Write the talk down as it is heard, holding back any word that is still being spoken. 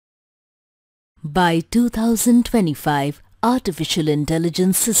By 2025, artificial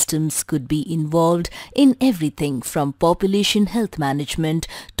intelligence systems could be involved in everything from population health management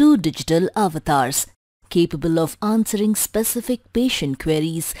to digital avatars, capable of answering specific patient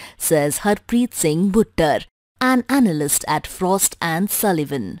queries, says Harpreet Singh Bhuttar, an analyst at Frost &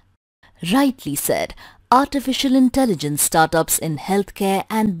 Sullivan. Rightly said, artificial intelligence startups in healthcare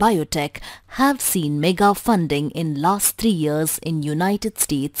and biotech have seen mega funding in last 3 years in United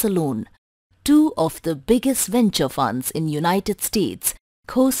States alone. Two of the biggest venture funds in United States,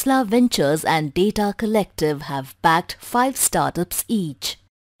 Khosla Ventures and Data Collective, have backed 5 startups each.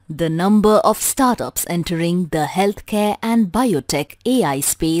 The number of startups entering the healthcare and biotech AI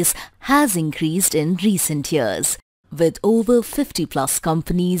space has increased in recent years, with over 50+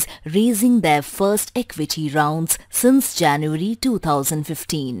 companies raising their first equity rounds since January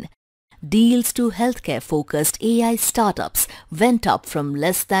 2015. Deals to healthcare-focused AI startups went up from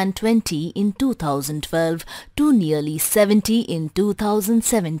less than 20 in 2012 to nearly 70 in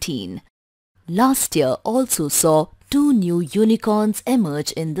 2017. Last year also saw 2 new unicorns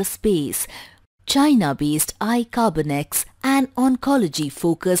emerge in the space: China-based iCarbonX and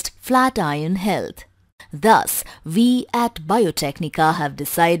oncology-focused Flatiron Health. Thus, we at BioTecNika have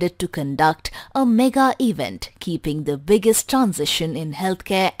decided to conduct a mega event keeping the biggest transition in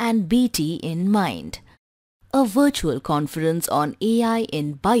healthcare and BT in mind. A virtual conference on AI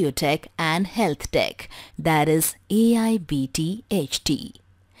in biotech and health tech, that is AIBTHT.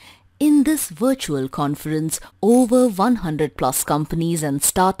 In this virtual conference, over 100+ companies and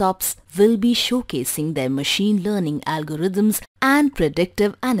startups will be showcasing their machine learning algorithms and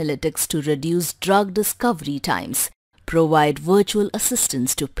predictive analytics to reduce drug discovery times, provide virtual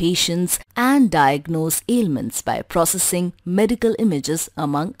assistance to patients, and diagnose ailments by processing medical images,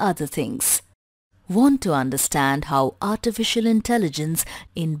 among other things. Want to understand how artificial intelligence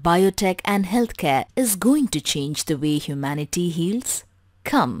in biotech and healthcare is going to change the way humanity heals?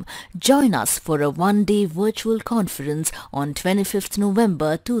 Come, join us for a one-day virtual conference on 25th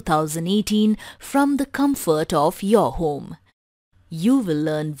November 2018 from the comfort of your home. You will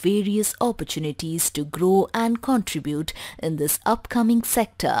learn various opportunities to grow and contribute in this upcoming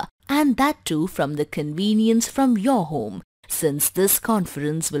sector, and that too from the convenience from your home, since this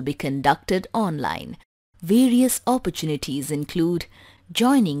conference will be conducted online. Various opportunities include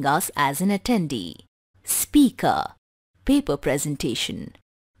joining us as an attendee, speaker, paper presentation,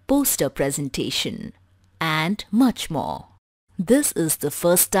 poster presentation, and much more. This is the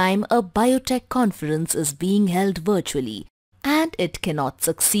first time a biotech conference is being held virtually, and it cannot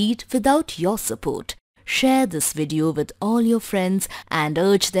succeed without your support. Share this video with all your friends and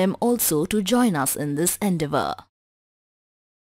urge them also to join us in this endeavor.